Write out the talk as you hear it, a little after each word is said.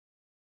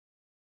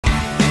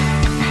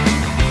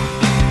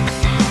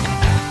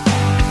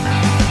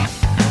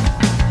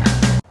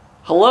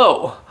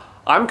Hello,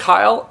 I'm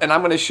Kyle and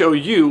I'm going to show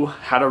you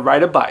how to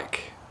ride a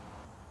bike.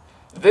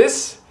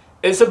 This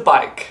is a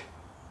bike.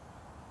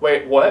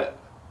 Wait, what?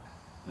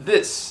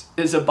 This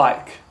is a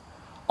bike,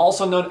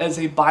 also known as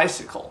a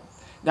bicycle.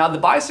 Now the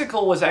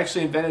bicycle was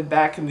actually invented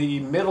back in the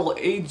Middle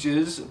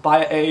Ages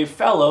by a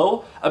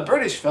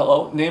British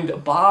fellow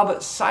named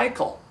Bob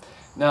Cycle.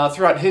 Now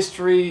throughout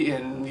history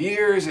and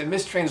years and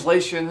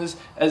mistranslations,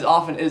 as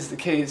often is the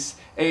case,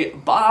 a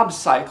Bob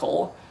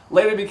cycle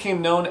later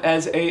became known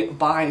as a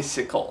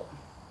bicycle.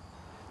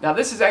 Now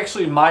this is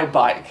actually my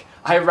bike.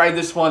 I ride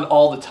this one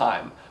all the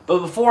time. But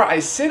before I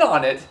sit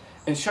on it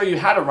and show you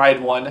how to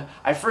ride one,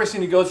 I first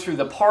need to go through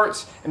the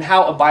parts and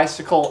how a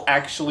bicycle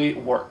actually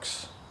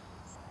works.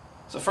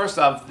 So first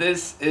off,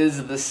 this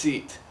is the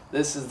seat.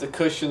 This is the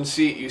cushion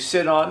seat you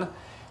sit on.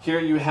 Here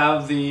you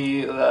have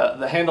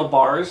the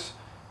handlebars.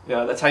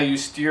 That's how you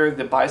steer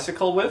the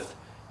bicycle with.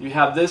 You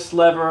have this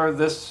lever,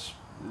 this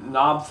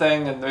knob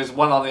thing, and there's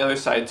one on the other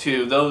side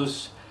too.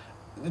 Those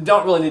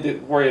don't really need to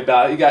worry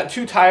about. You got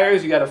two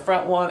tires, you got a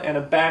front one and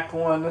a back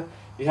one.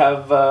 You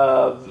have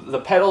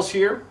the pedals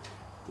here,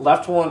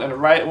 left one and a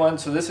right one.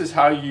 So this is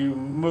how you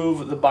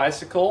move the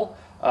bicycle.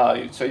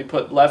 So you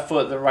put left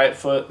foot, then right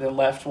foot, then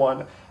left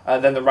one,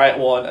 then the right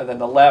one, and then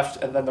the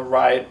left, and then the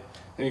right.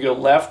 And you go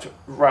left,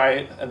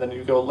 right, and then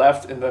you go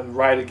left and then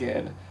right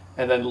again,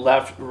 and then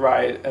left,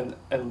 right, and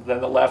then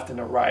the left and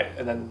the right,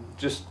 and then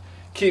just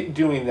keep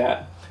doing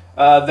that.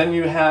 Then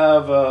you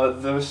have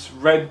this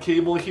red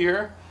cable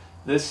here.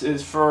 This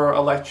is for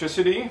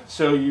electricity,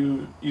 so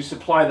you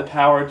supply the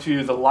power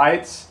to the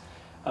lights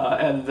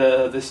and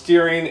the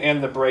steering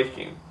and the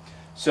braking.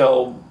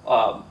 So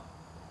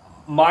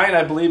mine,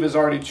 I believe, is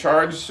already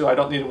charged, so I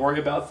don't need to worry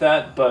about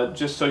that, but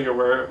just so you're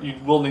aware, you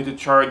will need to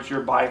charge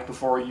your bike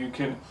before you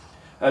can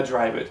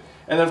drive it.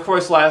 And of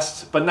course,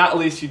 last but not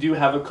least, you do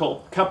have a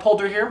cup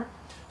holder here.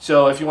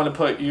 So if you want to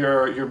put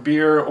your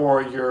beer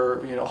or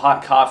your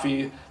hot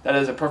coffee, that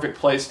is a perfect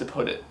place to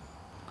put it.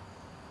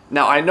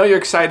 Now I know you're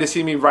excited to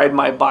see me ride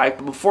my bike,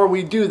 but before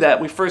we do that,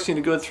 we first need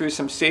to go through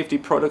some safety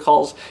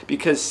protocols,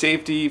 because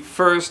safety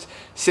first.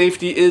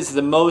 Safety is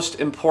the most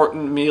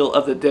important meal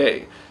of the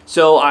day.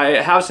 So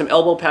I have some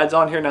elbow pads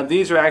on here. Now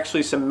these are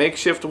actually some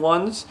makeshift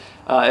ones.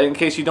 In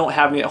case you don't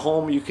have any at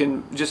home, you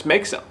can just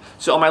make some.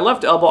 So on my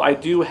left elbow I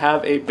do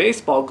have a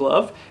baseball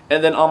glove,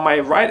 and then on my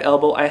right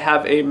elbow I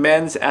have a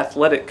men's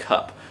athletic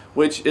cup,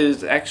 which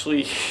is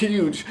actually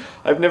huge.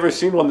 I've never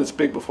seen one this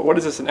big before. What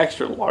is this, an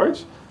extra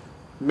large?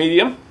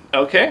 Medium?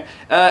 Okay.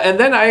 And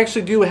then I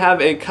actually do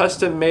have a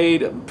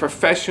custom-made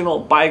professional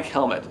bike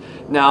helmet.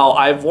 Now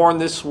I've worn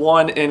this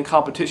one in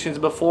competitions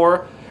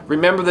before.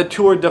 Remember the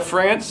Tour de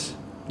France?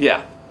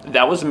 Yeah,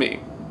 that was me.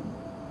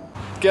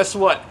 Guess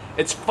what?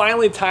 It's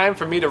finally time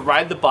for me to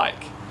ride the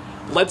bike.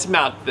 Let's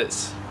mount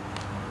this.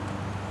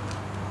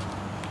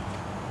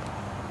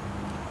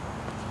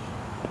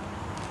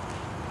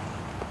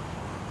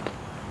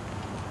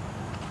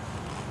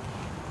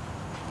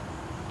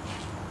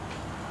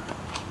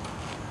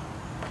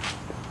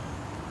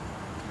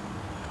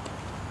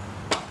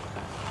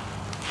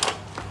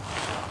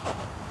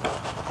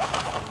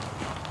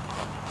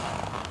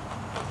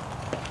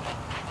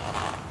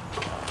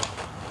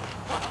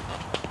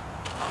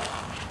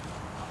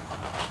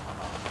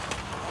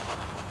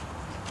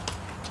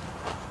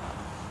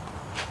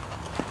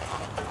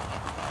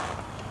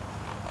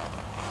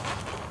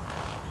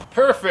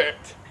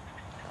 Perfect.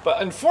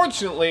 But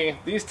unfortunately,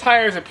 these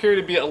tires appear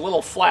to be a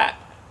little flat,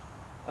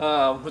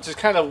 which is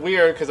kind of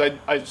weird because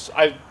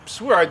I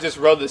swear I just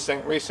rode this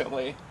thing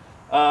recently.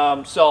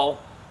 So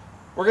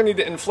we're going to need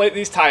to inflate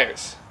these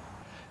tires.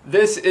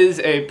 This is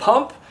a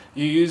pump.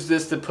 You use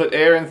this to put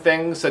air in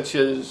things such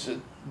as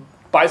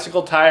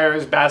bicycle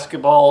tires,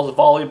 basketballs,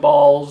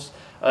 volleyballs,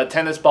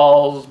 tennis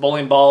balls,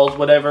 bowling balls,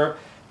 whatever.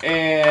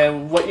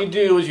 And what you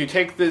do is you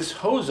take this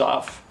hose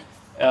off,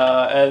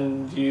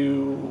 and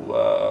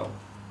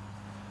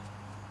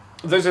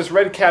there's this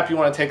red cap you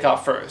want to take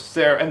off first.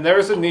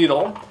 There's a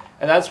needle,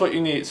 and that's what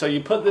you need. So you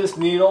put this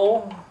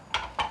needle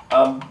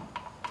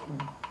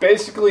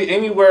basically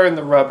anywhere in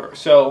the rubber.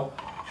 So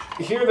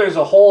here there's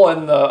a hole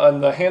in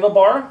the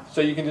handlebar,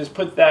 so you can just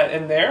put that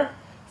in there.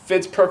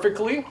 Fits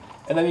perfectly,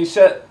 and then you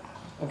set.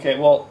 Okay,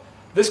 well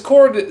this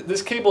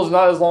cable is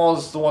not as long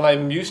as the one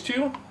I'm used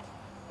to,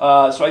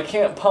 so I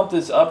can't pump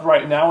this up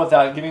right now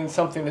without getting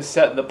something to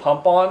set the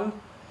pump on.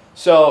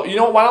 So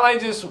why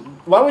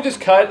don't we just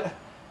cut?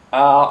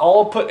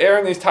 I'll put air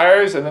in these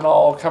tires and then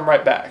I'll come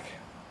right back.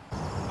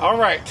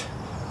 Alright,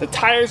 the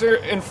tires are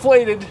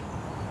inflated.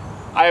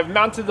 I have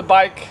mounted the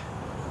bike.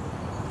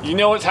 You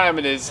know what time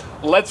it is.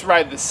 Let's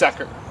ride this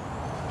sucker.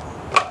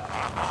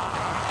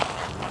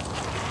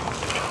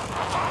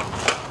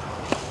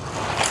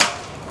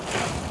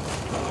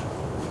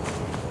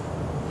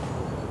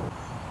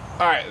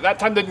 Alright, that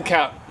time didn't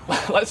count.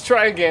 Let's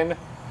try again.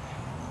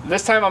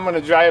 This time I'm going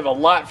to drive a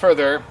lot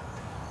further.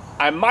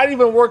 I might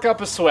even work up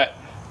a sweat.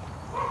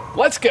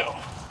 Let's go.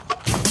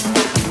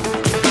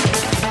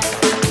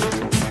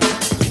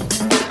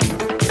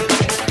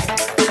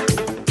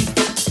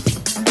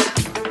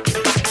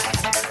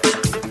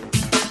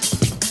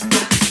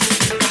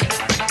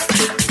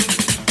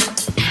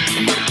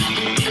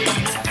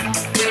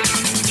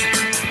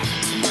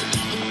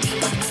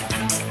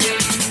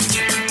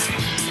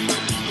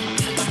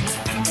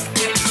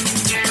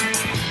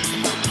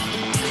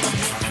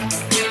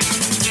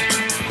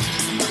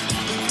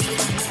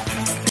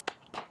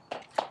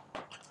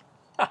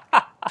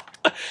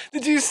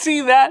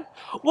 see that?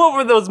 What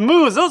were those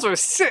moves? Those were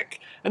sick.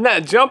 And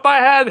that jump I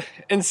had,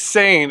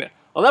 insane.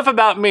 Well, enough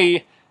about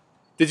me.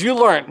 Did you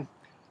learn?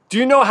 Do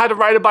you know how to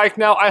ride a bike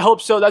now? I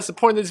hope so. That's the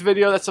point of this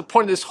video. That's the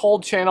point of this whole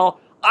channel.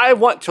 I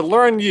want to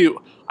learn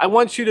you. I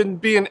want you to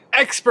be an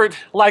expert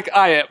like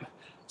I am.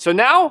 So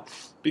now,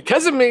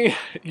 because of me,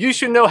 you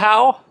should know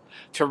how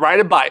to ride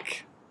a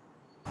bike.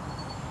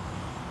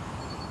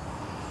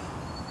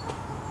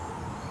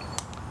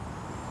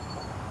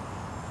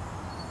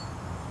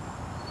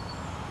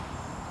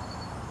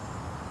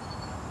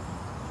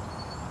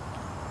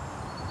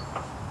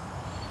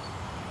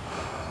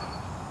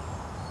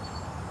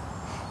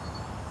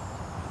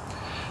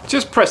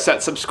 Just press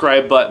that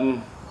subscribe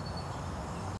button.